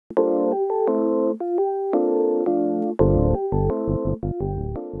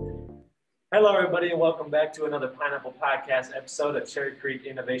Hello, everybody, and welcome back to another Pineapple Podcast episode of Cherry Creek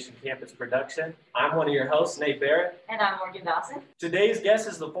Innovation Campus production. I'm one of your hosts, Nate Barrett. And I'm Morgan Dawson. Today's guest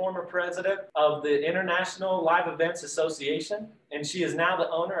is the former president of the International Live Events Association, and she is now the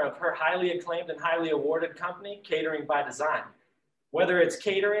owner of her highly acclaimed and highly awarded company, Catering by Design. Whether it's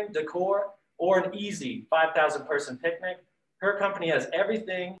catering, decor, or an easy 5,000-person picnic, her company has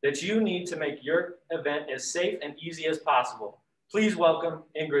everything that you need to make your event as safe and easy as possible. Please welcome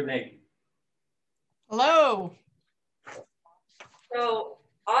Ingrid Nagy. Hello. So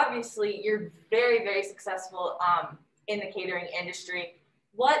obviously you're very, very successful in the catering industry.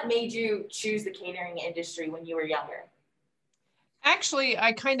 What made you choose the catering industry when you were younger? Actually,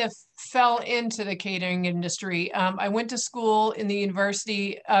 I kind of fell into the catering industry. I went to school in the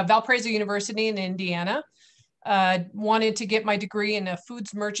university, Valparaiso University in Indiana. Wanted to get my degree in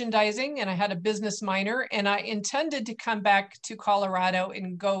foods merchandising, and I had a business minor, and I intended to come back to Colorado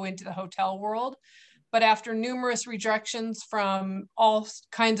and go into the hotel world. But after numerous rejections from all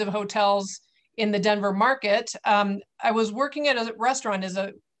kinds of hotels in the Denver market, I was working at a restaurant as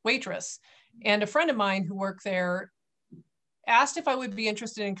a waitress. And a friend of mine who worked there asked if I would be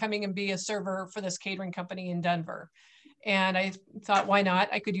interested in coming and be a server for this catering company in Denver. And I thought, why not?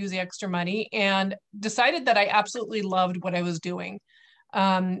 I could use the extra money, and decided that I absolutely loved what I was doing.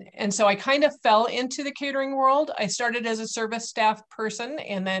 And so I kind of fell into the catering world. I started as a service staff person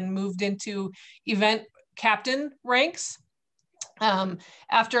and then moved into event captain ranks.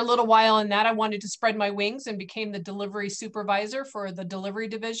 After a little while in that, I wanted to spread my wings and became the delivery supervisor for the delivery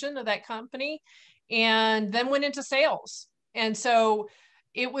division of that company, and then went into sales. And so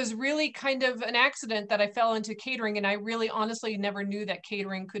it was really kind of an accident that I fell into catering, and I really honestly never knew that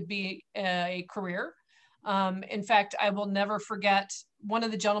catering could be a career. In fact, I will never forget one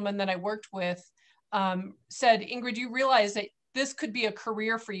of the gentlemen that I worked with said, Ingrid, you realize that this could be a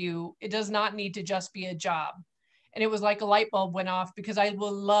career for you. It does not need to just be a job. And it was like a light bulb went off because I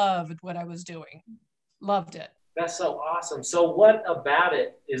loved what I was doing. Loved it. That's so awesome. So what about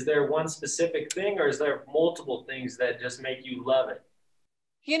it? Is there one specific thing, or is there multiple things that just make you love it?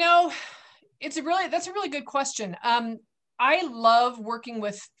 You know, that's a really good question. I love working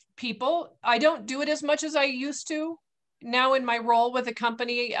with people. I don't do it as much as I used to. Now in my role with the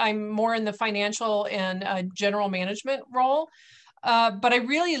company, I'm more in the financial and general management role. But I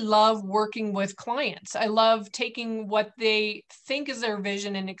really love working with clients. I love taking what they think is their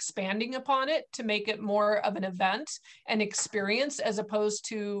vision and expanding upon it to make it more of an event and experience, as opposed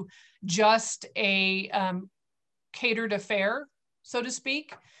to just a catered affair, so to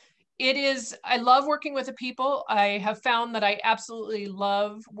speak. I love working with the people. I have found that I absolutely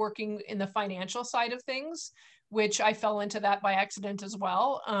love working in the financial side of things, which I fell into that by accident as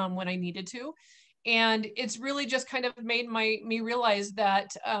well when I needed to. And it's really just kind of made me realize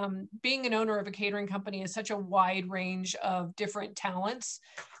that being an owner of a catering company is such a wide range of different talents.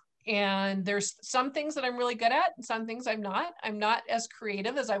 And there's some things that I'm really good at and some things I'm not. I'm not as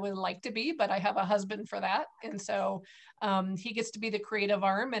creative as I would like to be, but I have a husband for that. And so he gets to be the creative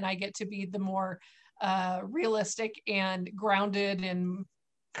arm, and I get to be the more realistic and grounded and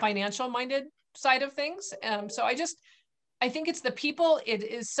financial minded side of things. So I think it's the people. It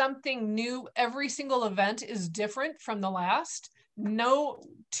is something new. Every single event is different from the last. No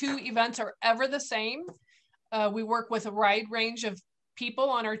two events are ever the same. We work with a wide range of people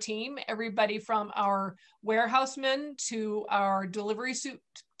on our team, everybody from our warehousemen to our delivery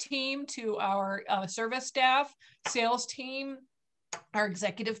team to our service staff, sales team, our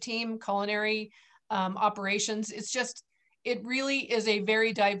executive team, culinary operations. It really is a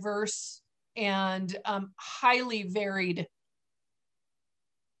very diverse and highly varied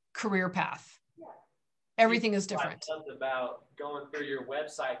career path. Yeah. Everything is different. I loved about going through your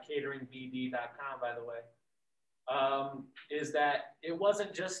website, cateringbd.com, by the way, is that it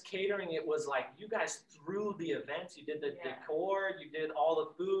wasn't just catering. It was like you guys threw the events. You did the decor, you did all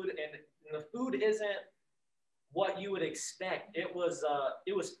the food, and the food isn't what you would expect. It was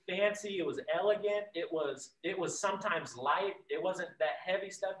fancy. It was elegant. It was sometimes light. It wasn't that heavy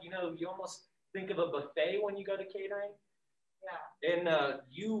stuff. You know, you almost think of a buffet when you go to catering. Yeah. And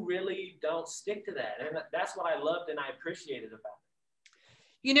you really don't stick to that. And that's what I loved and I appreciated about it.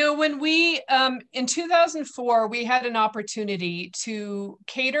 You know, when we, in 2004, we had an opportunity to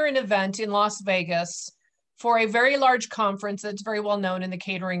cater an event in Las Vegas for a very large conference that's very well known in the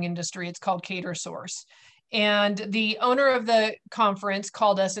catering industry. It's called Cater Source. And the owner of the conference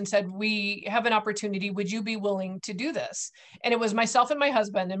called us and said, we have an opportunity. Would you be willing to do this? And it was myself and my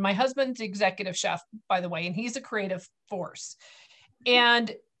husband's the executive chef, by the way, and he's a creative force.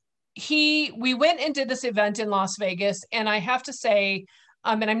 And we went and did this event in Las Vegas. And I have to say,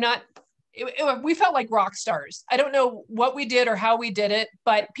 and I'm not we felt like rock stars. I don't know what we did or how we did it,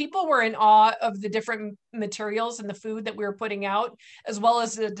 but people were in awe of the different materials and the food that we were putting out, as well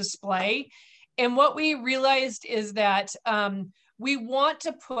as the display. And what we realized is that we want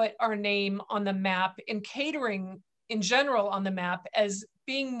to put our name on the map, and catering in general on the map, as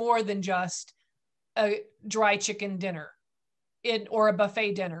being more than just a dry chicken dinner or a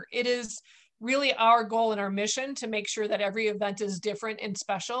buffet dinner. It is really our goal and our mission to make sure that every event is different and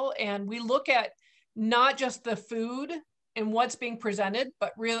special. And we look at not just the food and what's being presented,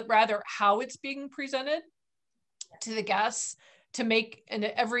 but rather how it's being presented to the guests to make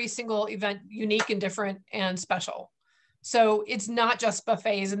every single event unique and different and special. So it's not just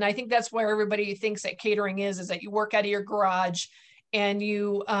buffets. And I think that's where everybody thinks that catering is that you work out of your garage and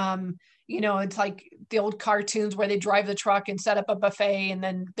you it's like the old cartoons where they drive the truck and set up a buffet and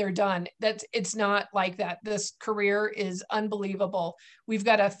then they're done. It's not like that. This career is unbelievable. We've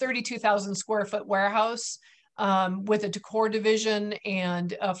got a 32,000 square foot warehouse with a decor division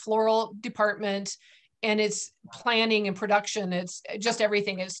and a floral department, and it's planning and production. It's just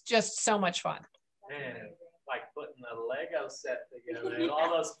everything. It's just so much fun. Man, like putting a Lego set together and all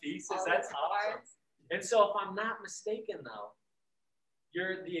those pieces. That's awesome. And so if I'm not mistaken though,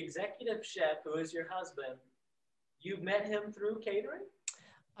 you're the executive chef who is your husband. You met him through catering?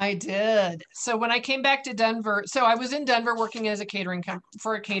 I did. So when I came back to Denver, so I was in Denver working as a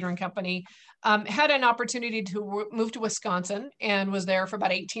for a catering company, had an opportunity to move to Wisconsin and was there for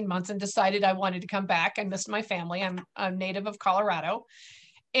about 18 months and decided I wanted to come back. I missed my family. I'm a native of Colorado,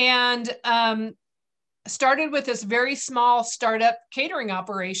 and started with this very small startup catering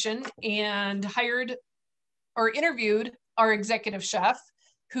operation and interviewed our executive chef,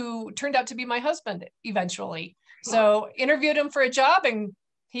 who turned out to be my husband eventually. So interviewed him for a job and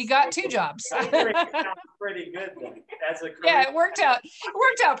he got 2 jobs. Pretty good then. As a career. Yeah, it worked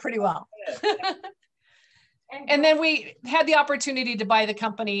out pretty well. And then we had the opportunity to buy the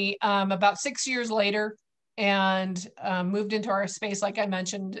company about 6 years later and moved into our space, like I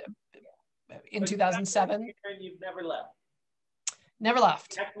mentioned, in 2007. And you've never left? Never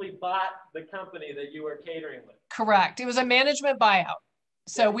left. You actually bought the company that you were catering with? Correct. It was a management buyout.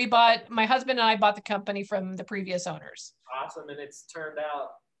 So my husband and I bought the company from the previous owners. Awesome. And it's turned out,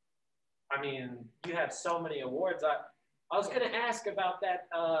 I mean, you have so many awards. I was going to ask about that.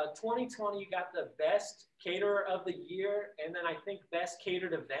 2020, you got the best caterer of the year, and then I think best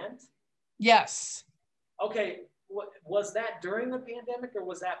catered event. Yes. Okay. Was that during the pandemic or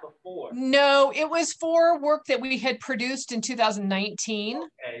was that before? No, it was for work that we had produced in 2019. Okay,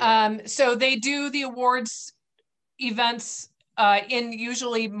 yeah. So they do the awards events in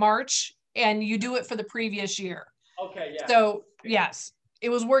usually March, and you do it for the previous year. Okay, yeah. So yes, it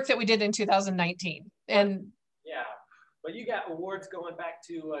was work that we did in 2019. And yeah, but you got awards going back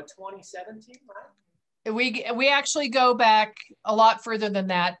to 2017, right? We actually go back a lot further than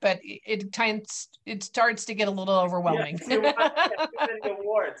that, but it starts to get a little overwhelming. Yeah, too many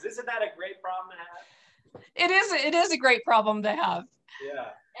awards. Isn't that a great problem to have? It is a great problem to have. Yeah.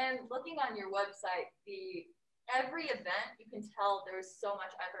 And looking on your website, every event, you can tell there's so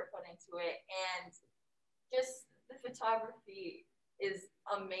much effort put into it, and just the photography is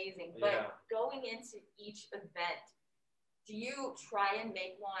amazing. But going into each event, do you try and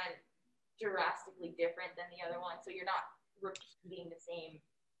make one drastically different than the other one, so you're not repeating the same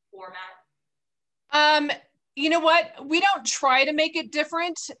format? You know what? We don't try to make it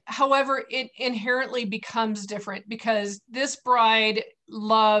different. However, it inherently becomes different because this bride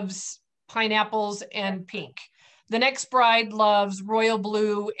loves pineapples and pink. The next bride loves royal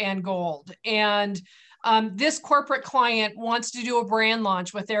blue and gold. And this corporate client wants to do a brand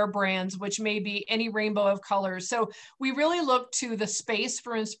launch with their brands, which may be any rainbow of colors. So we really look to the space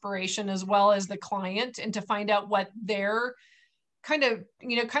for inspiration as well as the client, and to find out what their kind of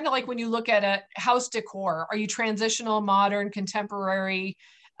like when you look at a house decor, are you transitional, modern, contemporary,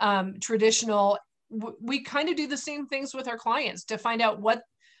 traditional? We kind of do the same things with our clients to find out what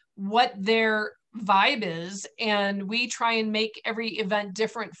their vibe is, and we try and make every event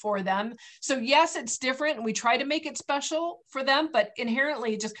different for them. So yes, it's different, and we try to make it special for them, but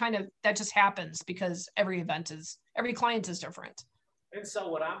inherently that just happens because every client is different. And so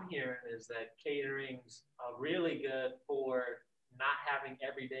what I'm hearing is that catering's really good for not having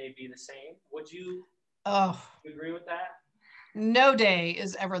every day be the same. Would you agree with that? No day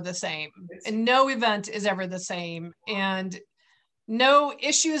is ever the same, and no event is ever the same, and no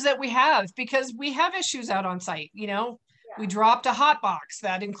issues that we have, because we have issues out on site. We dropped a hot box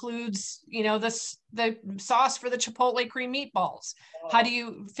that includes, the sauce for the Chipotle cream meatballs? How do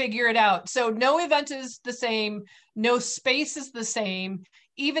you figure it out? So no event is the same. No space is the same.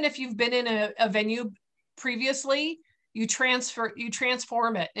 Even if you've been in a venue previously, you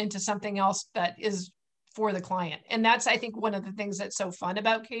transform it into something else that is for the client. And that's, I think, one of the things that's so fun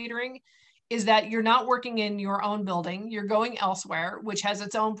about catering is that you're not working in your own building. You're going elsewhere, which has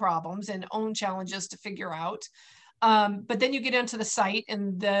its own problems and own challenges to figure out. But then you get into the site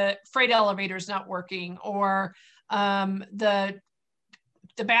and the freight elevator is not working, or the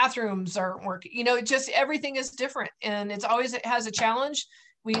bathrooms aren't working. You know, it just, everything is different, and it has a challenge.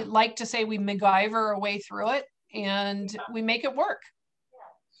 We like to say we MacGyver our way through it, and we make it work.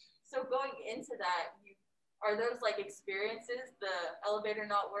 Yeah. So going into that, are those like experiences, the elevator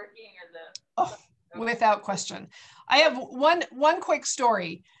not working or the? Oh, without question. I have one quick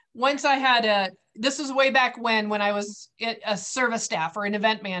story. Once I had this was way back when I was a service staff or an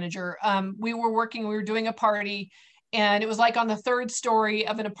event manager. We were doing a party, and it was like on the 3rd story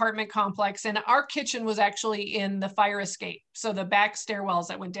of an apartment complex. And our kitchen was actually in the fire escape. So the back stairwells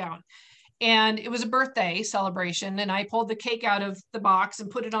that went down. And it was a birthday celebration. And I pulled the cake out of the box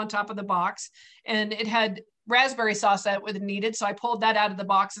and put it on top of the box. And it had raspberry sauce that was needed. So I pulled that out of the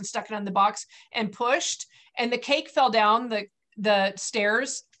box and stuck it on the box and pushed. And the cake fell down the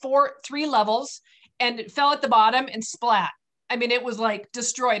stairs 3 levels, and it fell at the bottom and splat. I mean, it was like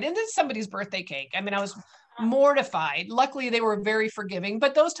destroyed. And it's somebody's birthday cake. I mean, I was mortified. Luckily, they were very forgiving,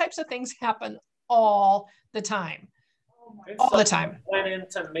 but those types of things happen all the time. All the time. Went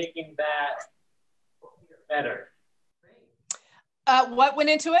into making that better. What went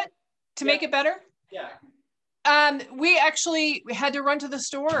into it to make it better? Yeah. We had to run to the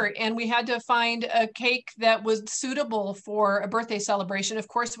store, and we had to find a cake that was suitable for a birthday celebration. Of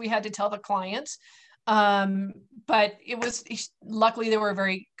course, we had to tell the client, but luckily they were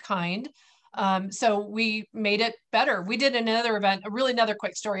very kind. So we made it better. We did another event, another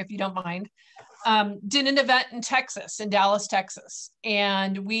quick story, if you don't mind. Did an event in Dallas, Texas.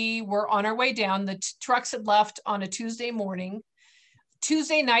 And we were on our way down. The trucks had left on a Tuesday morning.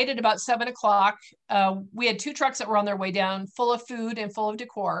 Tuesday night at about 7 o'clock, we had 2 trucks that were on their way down, full of food and full of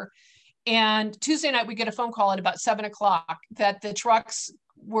decor. And Tuesday night, we get a phone call at about 7 o'clock that the trucks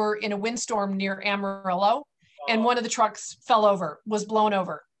were in a windstorm near Amarillo. And one of the trucks was blown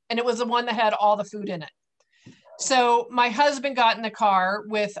over. And it was the one that had all the food in it. So my husband got in the car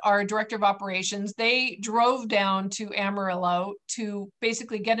with our director of operations. They drove down to Amarillo to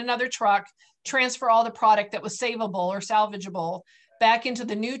basically get another truck, transfer all the product that was savable or salvageable back into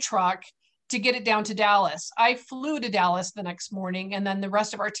the new truck to get it down to Dallas. I flew to Dallas the next morning, and then the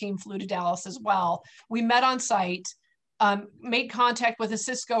rest of our team flew to Dallas as well. We met on site, made contact with a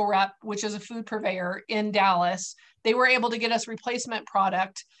Cisco rep, which is a food purveyor in Dallas. They were able to get us replacement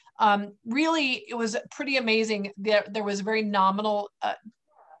product. Really, it was pretty amazing. There was a very nominal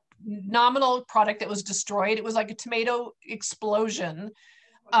product that was destroyed. It was like a tomato explosion,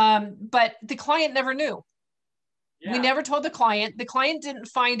 but the client never knew. Yeah. We never told the client. The client didn't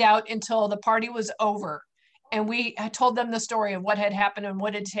find out until the party was over. And we had told them the story of what had happened and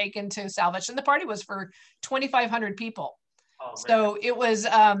what it had taken to salvage. And the party was for 2,500 people. Oh, so it was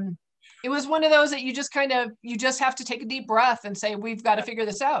one of those that you just have to take a deep breath and say, we've got to figure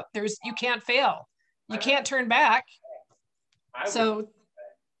this out. You can't fail. You can't turn back. So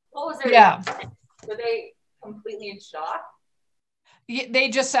what was their reaction? Were they completely in shock? They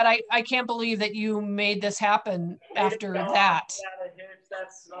just said, I can't believe that you made this happen after that.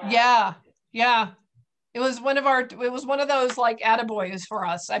 Yeah. It was one of those like attaboys for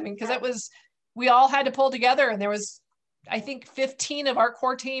us. I mean, because we all had to pull together, and there was, I think, 15 of our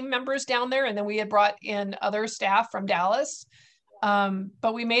core team members down there. And then we had brought in other staff from Dallas.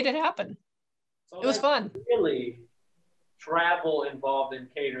 But we made it happen. So it was fun. Really travel involved in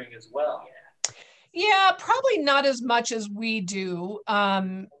catering as well. Yeah, probably not as much as we do.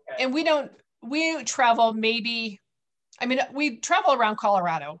 And we travel we travel around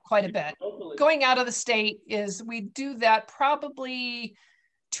Colorado quite a bit. Totally. Going out of the state we do that probably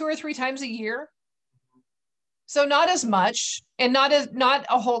 2 or 3 times a year. So not as much, and there's not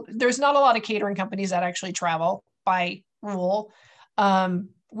a lot of catering companies that actually travel by rule.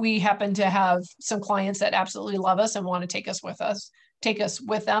 We happen to have some clients that absolutely love us and want to take us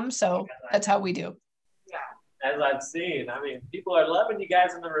with them. So that's how we do. Yeah. As I've seen, I mean, people are loving you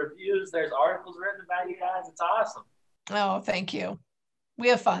guys in the reviews. There's articles written about you guys. It's awesome. Oh, thank you. We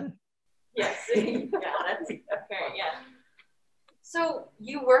have fun. Yes. Yeah, that's okay. Yeah. So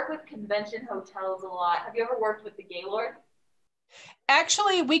you work with convention hotels a lot. Have you ever worked with the Gaylord?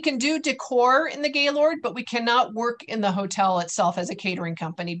 Actually, we can do decor in the Gaylord, but we cannot work in the hotel itself as a catering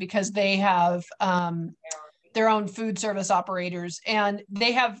company because they have their own food service operators, and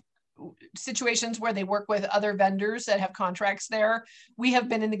they have situations where they work with other vendors that have contracts there. We have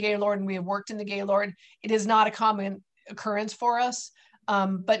been in the Gaylord and we have worked in the Gaylord. It is not a common occurrence for us,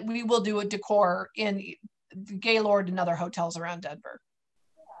 but we will do a decor in the Gaylord and other hotels around Denver.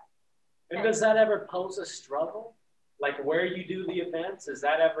 And does that ever pose a struggle? Like where you do the events, is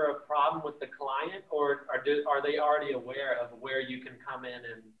that ever a problem with the client, or are they already aware of where you can come in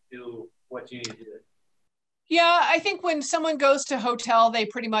and do what you need to do? Yeah, I think when someone goes to hotel, they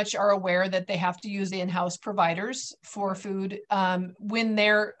pretty much are aware that they have to use in-house providers for food. When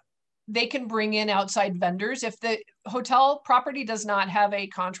they can bring in outside vendors. If the hotel property does not have a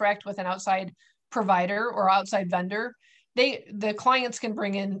contract with an outside provider or outside vendor, the clients can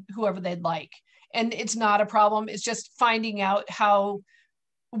bring in whoever they'd like. And it's not a problem. It's just finding out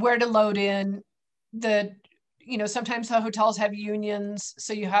where to load in. Sometimes the hotels have unions,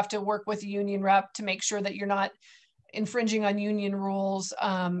 so you have to work with a union rep to make sure that you're not infringing on union rules.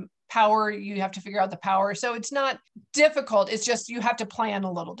 Power, you have to figure out the power. So it's not difficult. It's just you have to plan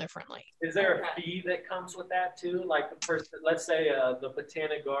a little differently. Is there a fee that comes with that too? Like let's say the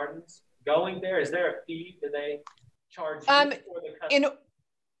Botanic Gardens, going there, is there a fee? Do they charge you for the customer?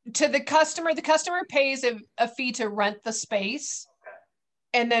 To the customer pays a fee to rent the space.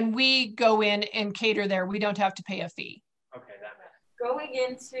 Okay. And then we go in and cater there. We don't have to pay a fee. Okay, that makes sense. Going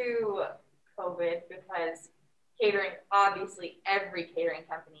into COVID, because catering, obviously every catering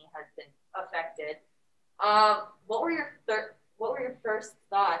company has been affected. What were your first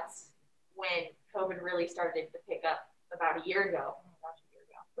thoughts when COVID really started to pick up about a year ago?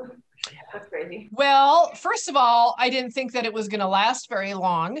 That's crazy. Well, first of all, I didn't think that it was going to last very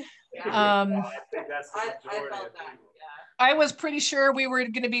long. Yeah. I think that's the majority I felt of that. people. Yeah. I was pretty sure we were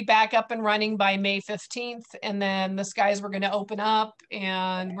going to be back up and running by May 15th, and then the skies were going to open up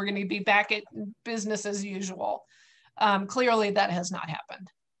and we're going to be back at business as usual. Clearly that has not happened.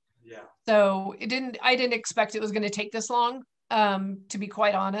 Yeah. So I didn't expect it was going to take this long. To be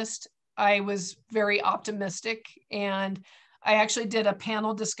quite honest, I was very optimistic, and I actually did a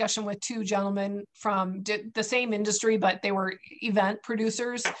panel discussion with two gentlemen from the same industry, but they were event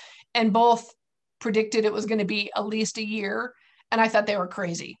producers, and both predicted it was going to be at least a year. And I thought they were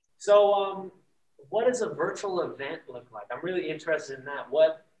crazy. So what does a virtual event look like? I'm really interested in that.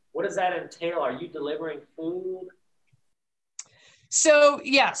 What does that entail? Are you delivering food? So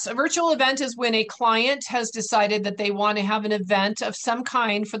yes, a virtual event is when a client has decided that they want to have an event of some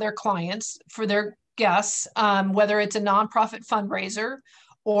kind for their clients, for their guests, whether it's a nonprofit fundraiser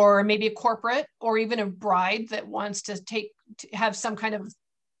or maybe a corporate or even a bride that wants to have some kind of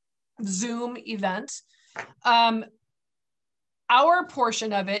Zoom event. Our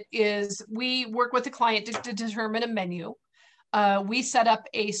portion of it is we work with the client to determine a menu. We set up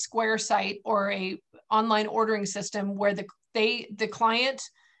a Square site or a online ordering system where the client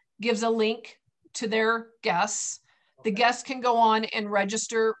gives a link to their guests. The guests can go on and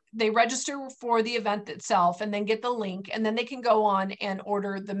register. They register for the event itself and then get the link, and then they can go on and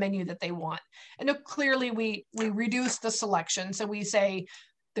order the menu that they want. And clearly we reduce the selection. So we say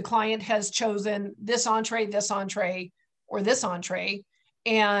the client has chosen this entree, or this entree,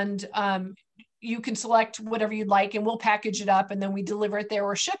 and you can select whatever you'd like, and we'll package it up and then we deliver it there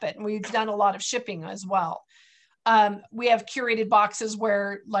or ship it. And we've done a lot of shipping as well. We have curated boxes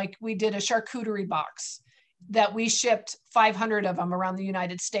where, like, we did a charcuterie box that we shipped 500 of them around the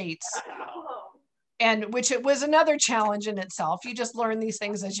United States. And which it was another challenge in itself. You just learn these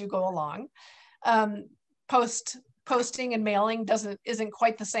things as you go along. Posting and mailing isn't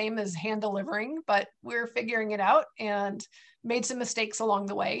quite the same as hand delivering, but we're figuring it out and made some mistakes along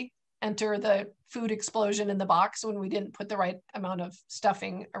the way. Enter the food explosion in the box when we didn't put the right amount of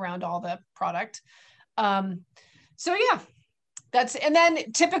stuffing around all the product. So yeah, and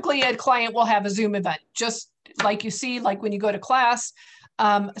then typically a client will have a Zoom event, just like you see, like when you go to class.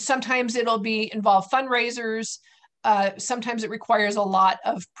 Sometimes it'll involve fundraisers. Sometimes it requires a lot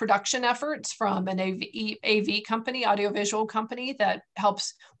of production efforts from an AV company, audiovisual company, that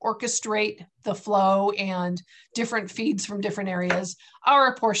helps orchestrate the flow and different feeds from different areas.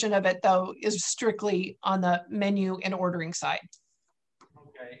 Our portion of it, though, is strictly on the menu and ordering side.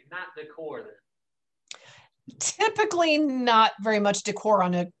 Okay, not decor then. Typically not very much decor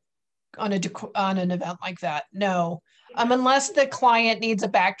on an event like that. No. Unless the client needs a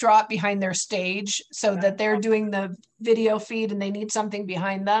backdrop behind their stage so that they're doing the video feed and they need something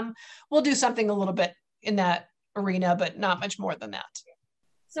behind them, we'll do something a little bit in that arena, but not much more than that.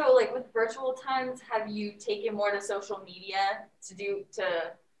 So like with virtual times, have you taken more to social media to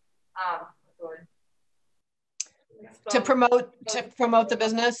promote the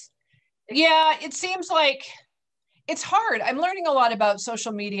business? Yeah, it seems like it's hard. I'm learning a lot about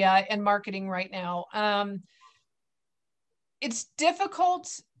social media and marketing right now. It's difficult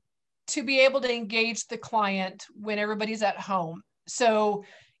to be able to engage the client when everybody's at home. So,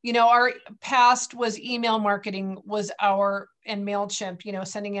 our past was email marketing and MailChimp,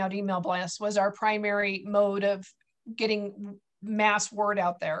 sending out email blasts was our primary mode of getting mass word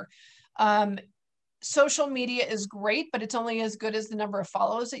out there. Social media is great, but it's only as good as the number of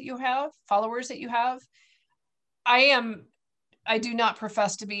followers that you have. I do not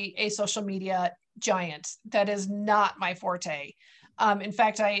profess to be a social media giant. That is not my forte. In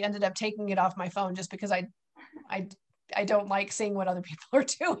fact, I ended up taking it off my phone just because I don't like seeing what other people are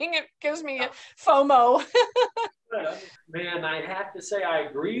doing. It gives me a FOMO. Man, I have to say I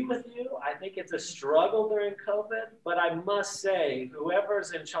agree with you. I think it's a struggle during COVID, but I must say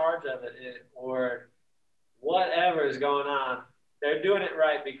whoever's in charge of it or whatever is going on, they're doing it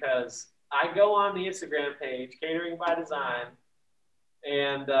right, because I go on the Instagram page, Catering by Design,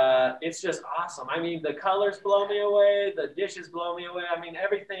 and it's just awesome. I mean, the colors blow me away. The dishes blow me away. I mean,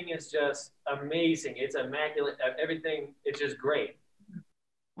 everything is just amazing. It's immaculate. Everything, it's just great.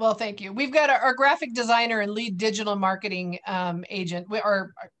 Well, thank you. We've got our graphic designer and lead digital marketing agent,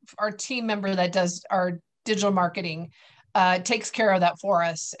 our team member that does our digital marketing, takes care of that for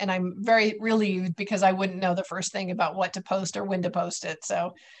us. And I'm very relieved, because I wouldn't know the first thing about what to post or when to post it.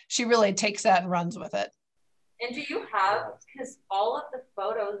 So she really takes that and runs with it. And do you have, because all of the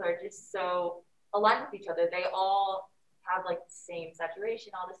photos are just so aligned with each other, they all have like the same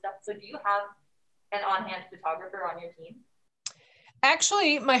saturation, all this stuff. So do you have an on-hand photographer on your team?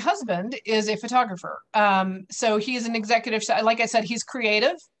 Actually, my husband is a photographer. So he's an executive, like I said, he's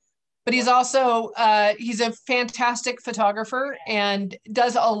creative, but he's also, he's a fantastic photographer and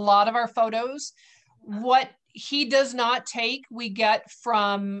does a lot of our photos. What he does not take, we get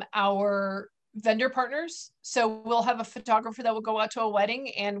from our vendor partners. So we'll have a photographer that will go out to a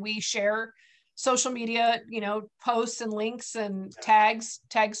wedding, and we share social media, posts and links and tags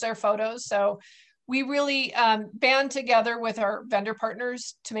our photos. So we really band together with our vendor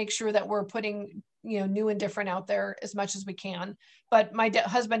partners to make sure that we're putting, new and different out there as much as we can. But my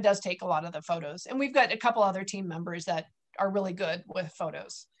husband does take a lot of the photos, and we've got a couple other team members that are really good with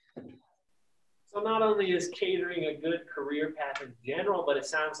photos. So not only is catering a good career path in general, but it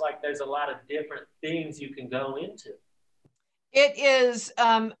sounds like there's a lot of different things you can go into. It is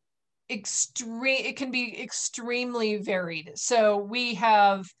it can be extremely varied. So we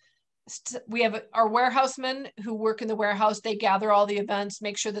have our warehousemen who work in the warehouse. They gather all the events,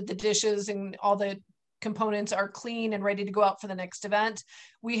 make sure that the dishes and all the components are clean and ready to go out for the next event.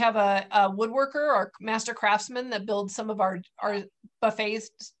 We have a woodworker or master craftsman that builds some of our buffets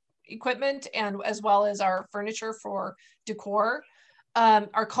equipment, and as well as our furniture for decor.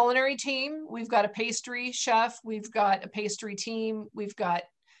 Our culinary team, we've got a pastry chef, we've got a pastry team, we've got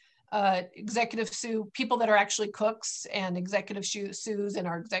executive sous, people that are actually cooks, and executive sous in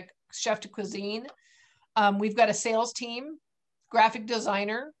our chef de cuisine. We've got a sales team, graphic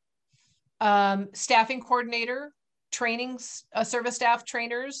designer, staffing coordinator, trainings, service staff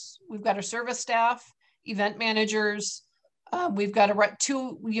trainers. We've got our service staff, event managers. We've got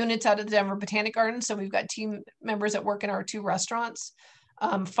 2 units out of the Denver Botanic Garden. So we've got team members that work in our 2 restaurants,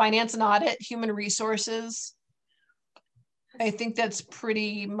 finance and audit, human resources. I think that's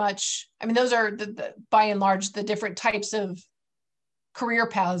pretty much, those are the by and large, the different types of career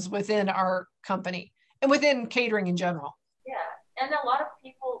paths within our company and within catering in general. Yeah. And a lot of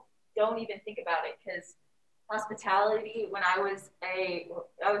people don't even think about it, because hospitality, when I was a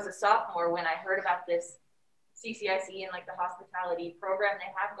sophomore, when I heard about this CCIC and like the hospitality program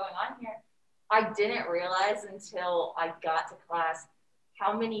they have going on here, I didn't realize until I got to class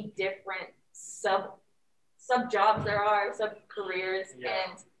how many different sub jobs there are, sub careers,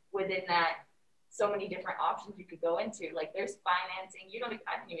 and within that, so many different options you could go into. Like there's financing.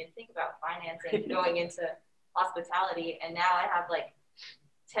 I didn't even think about financing going into hospitality, and now I have like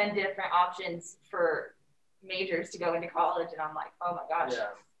 10 different options for majors to go into college, and I'm like, oh my gosh.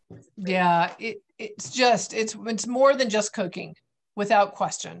 Yeah, it's more than just cooking, without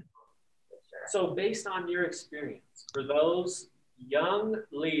question. So based on your experience, for those young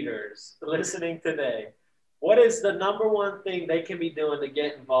leaders listening today, what is the number one thing they can be doing to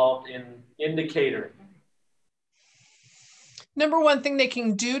get involved in the catering? Number one thing they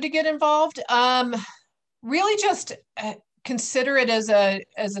can do to get involved, really just consider it as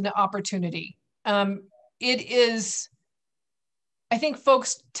an opportunity. It is I think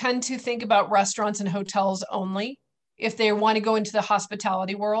folks tend to think about restaurants and hotels only if they want to go into the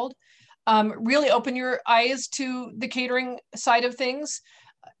hospitality world. Really open your eyes to the catering side of things.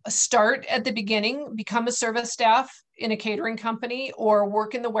 Start at the beginning, become a service staff in a catering company, or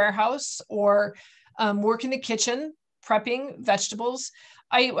work in the warehouse, or work in the kitchen, prepping vegetables.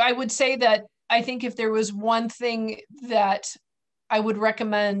 I would say that I think if there was one thing that I would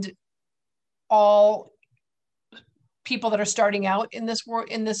recommend all people that are starting out in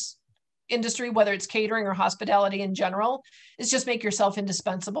this industry, whether it's catering or hospitality in general, is just make yourself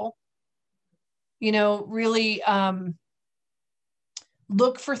indispensable. You know, really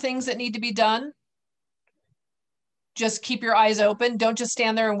look for things that need to be done. Just keep your eyes open. Don't just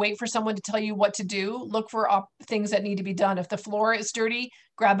stand there and wait for someone to tell you what to do. Look for things that need to be done. If the floor is dirty,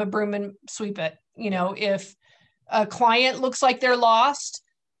 grab a broom and sweep it. You know, if a client looks like they're lost,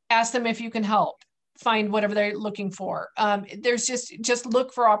 ask them if you can help. Find whatever they're looking for. There's just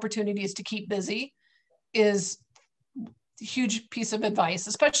look for opportunities to keep busy is a huge piece of advice,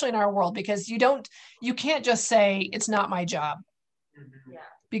 especially in our world, because you can't just say it's not my job. Yeah.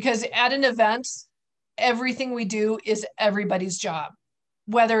 Because at an event, everything we do is everybody's job,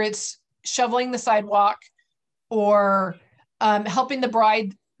 whether it's shoveling the sidewalk or helping the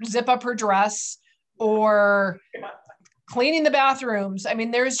bride zip up her dress or cleaning the bathrooms. I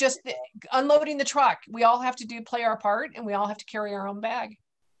mean, there's just unloading the truck. We all have to play our part, and we all have to carry our own bag.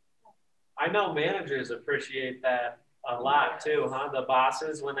 I know managers appreciate that a lot too, huh? The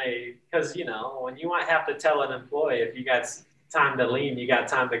bosses, because you know, when you might have to tell an employee if you got time to lean, you got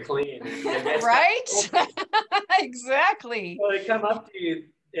time to clean. Right? Exactly. So they come up to you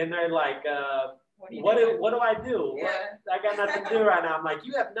and they're like, what do I do? Yeah. I got nothing to do right now. I'm like,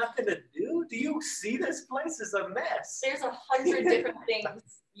 you have nothing to do? Do you see this place is a mess? There's 100 different things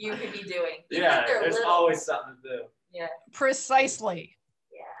you could be doing. Yeah, there's always something to do. Yeah. Precisely.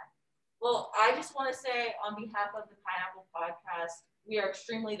 Yeah. Well, I just want to say on behalf of the Pineapple Podcast, we are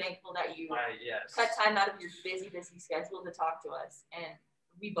extremely thankful that you cut time out of your busy schedule to talk to us. And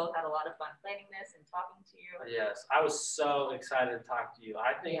we both had a lot of fun planning this and talking to you. Yes, I was so excited to talk to you.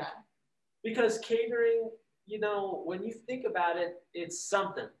 I think because catering, you know, when you think about it, it's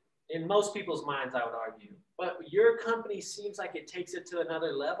something in most people's minds, I would argue. But your company seems like it takes it to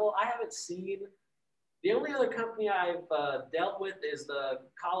another level. I haven't seen, the only other company I've dealt with is the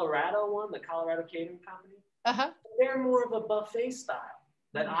Colorado one, the Colorado Catering Company. Uh-huh. They're more of a buffet style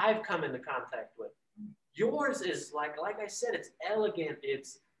that I've come into contact with. Yours is like I said, it's elegant.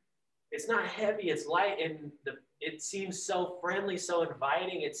 It's not heavy. It's light, and it seems so friendly, so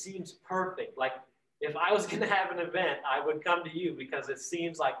inviting. It seems perfect. Like if I was going to have an event, I would come to you because it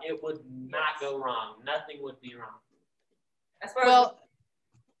seems like it would not go wrong. Nothing would be wrong.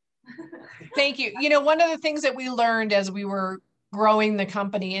 Thank you. You know, one of the things that we learned as we were growing the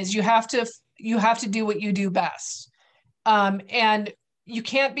company is you have to do what you do best. And you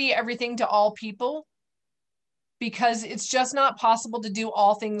can't be everything to all people because it's just not possible to do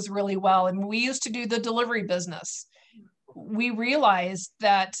all things really well. And we used to do the delivery business. We realized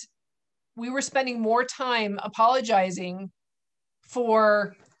that we were spending more time apologizing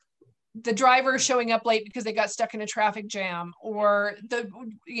for the driver showing up late because they got stuck in a traffic jam, or the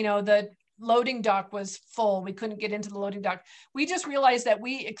loading dock was full. We couldn't get into the loading dock. We just realized that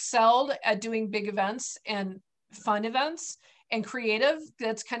we excelled at doing big events and fun events and creative.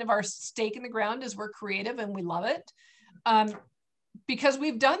 That's kind of our stake in the ground, is we're creative and we love it. Because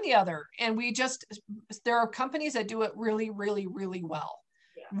we've done the other, and there are companies that do it really, really, really well.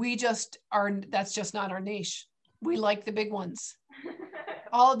 Yeah. That's just not our niche. We like the big ones.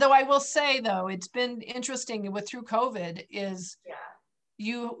 Although I will say though, it's been interesting through COVID is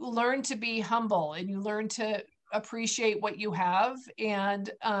you learn to be humble and you learn to appreciate what you have. And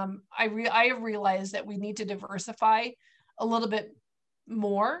I have realized that we need to diversify a little bit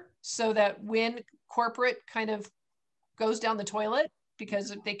more so that when corporate kind of goes down the toilet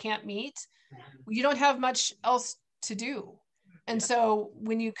because they can't meet, you don't have much else to do. And so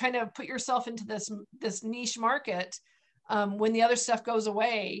when you kind of put yourself into this niche market, when the other stuff goes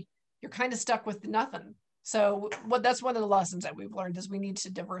away, you're kind of stuck with nothing. So that's one of the lessons that we've learned is we need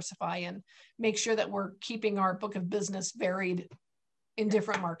to diversify and make sure that we're keeping our book of business varied in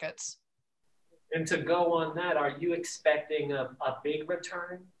different markets. And to go on that, are you expecting a big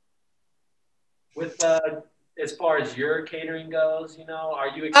return with as far as your catering goes? You know, are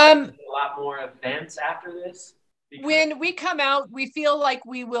you expecting a lot more events after this? When we come out, we feel like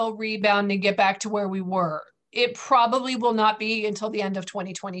we will rebound and get back to where we were. It probably will not be until the end of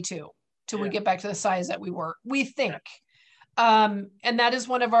 2022 till we get back to the size that we were, we think. And that is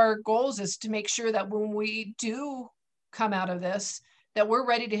one of our goals, is to make sure that when we do come out of this, that we're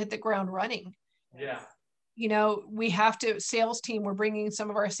ready to hit the ground running. Yeah. You know, we have to, sales team, we're bringing some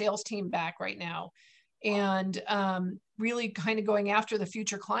of our sales team back right now, and really kind of going after the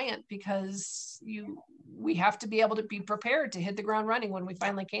future client, because we have to be able to be prepared to hit the ground running when we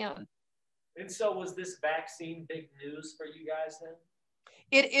finally can. And so was this vaccine big news for you guys then?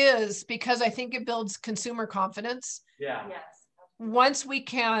 It is, because I think it builds consumer confidence. Yeah. Yes. Once we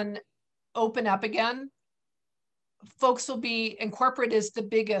can open up again, folks will be, and corporate is the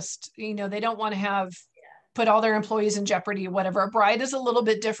biggest, you know, they don't want to put all their employees in jeopardy or whatever. A bride is a little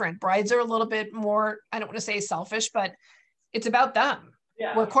bit different. Brides are a little bit more, I don't want to say selfish, but it's about them.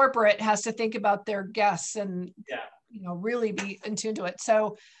 Yeah. Where corporate has to think about their guests and, you know, really be in tune to it.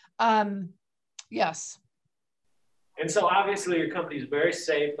 So, yes. And so obviously your company is very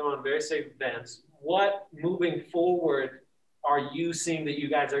safe, throwing very safe events. What moving forward are you seeing that you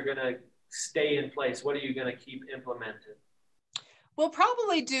guys are going to stay in place? What are you going to keep implementing? We'll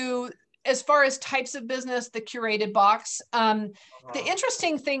probably do, as far as types of business, the curated box. The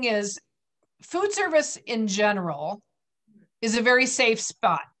interesting thing is food service in general is a very safe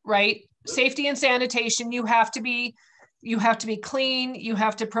spot, right? Safety and sanitation, you have to be clean, you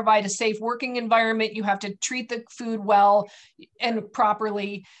have to provide a safe working environment, you have to treat the food well and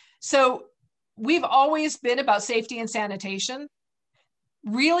properly. So we've always been about safety and sanitation.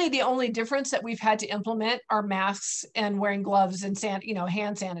 Really, the only difference that we've had to implement are masks and wearing gloves and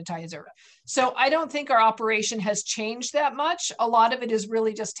hand sanitizer. So I don't think our operation has changed that much. A lot of it is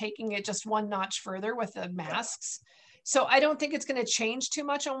really just taking it just one notch further with the masks. So I don't think it's going to change too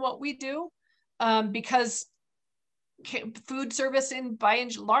much on what we do, because food service by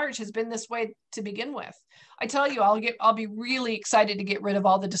and large has been this way to begin with. I tell you, I'll be really excited to get rid of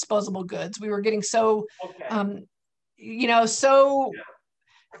all the disposable goods. We were getting so,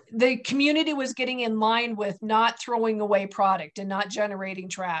 the community was getting in line with not throwing away product and not generating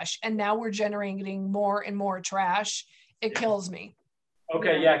trash. And now we're generating more and more trash. It kills me.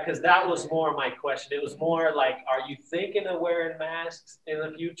 Okay, yeah, because that was more my question. It was more like, are you thinking of wearing masks in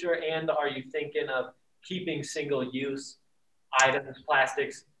the future? And are you thinking of keeping single-use items,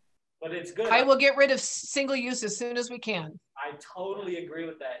 plastics? But it's good. I will get rid of single use as soon as we can. I totally agree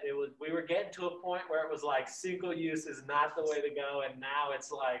with that. We were getting to a point where it was like single use is not the way to go, and now it's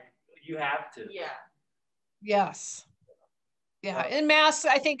like you have to. Yeah. Yes. Yeah, and masks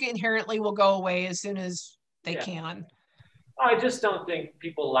I think inherently will go away as soon as they can. I just don't think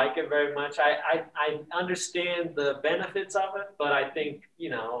people like it very much. I understand the benefits of it, but I think,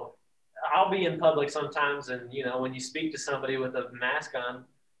 I'll be in public sometimes, and when you speak to somebody with a mask on,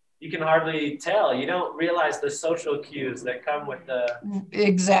 you can hardly tell. You don't realize the social cues that come with the...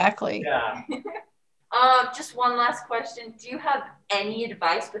 Exactly. Yeah. Just one last question. Do you have any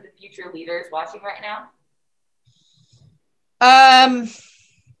advice for the future leaders watching right now?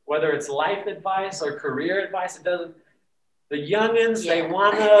 Whether it's life advice or career advice, it doesn't... The youngins, they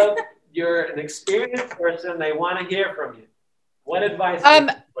want to... You're an experienced person. They want to hear from you. What advice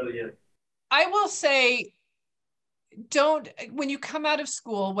for the young? I will say... when you come out of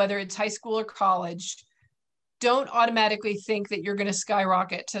school, whether it's high school or college, don't automatically think that you're going to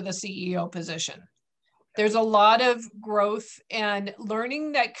skyrocket to the CEO position. There's a lot of growth and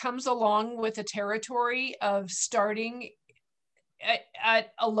learning that comes along with the territory of starting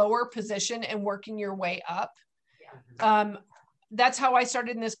at a lower position and working your way up. That's how I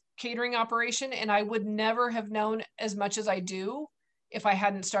started in this catering operation, and I would never have known as much as I do if I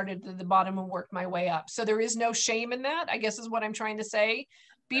hadn't started at the bottom and worked my way up. So there is no shame in that, I guess is what I'm trying to say.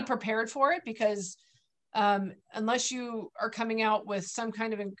 Be prepared for it, because unless you are coming out with some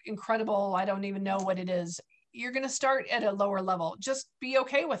kind of incredible, I don't even know what it is, you're going to start at a lower level. Just be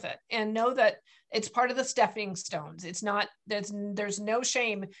okay with it and know that it's part of the stepping stones. It's not, there's no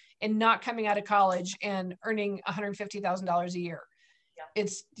shame in not coming out of college and earning $150,000 a year.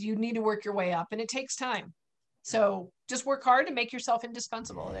 You need to work your way up, and it takes time. So just work hard and make yourself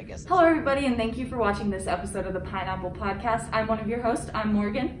indispensable, I guess. Hello, everybody, and thank you for watching this episode of the Pineapple Podcast. I'm one of your hosts. I'm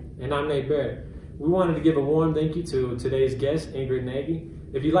Morgan. And I'm Nate Barrett. We wanted to give a warm thank you to today's guest, Ingrid Nagy.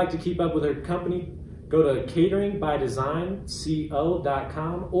 If you'd like to keep up with her company, go to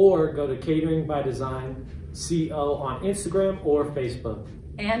cateringbydesign.co.com or go to cateringbydesign.co on Instagram or Facebook.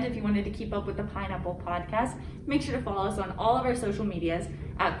 And if you wanted to keep up with the Pineapple Podcast, make sure to follow us on all of our social medias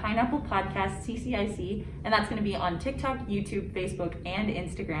at Pineapple Podcast CCIC, and that's going to be on TikTok, YouTube, Facebook, and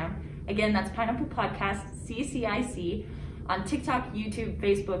Instagram. Again, that's Pineapple Podcast CCIC on TikTok, YouTube,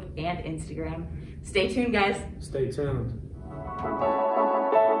 Facebook, and Instagram. Stay tuned, guys. Stay tuned.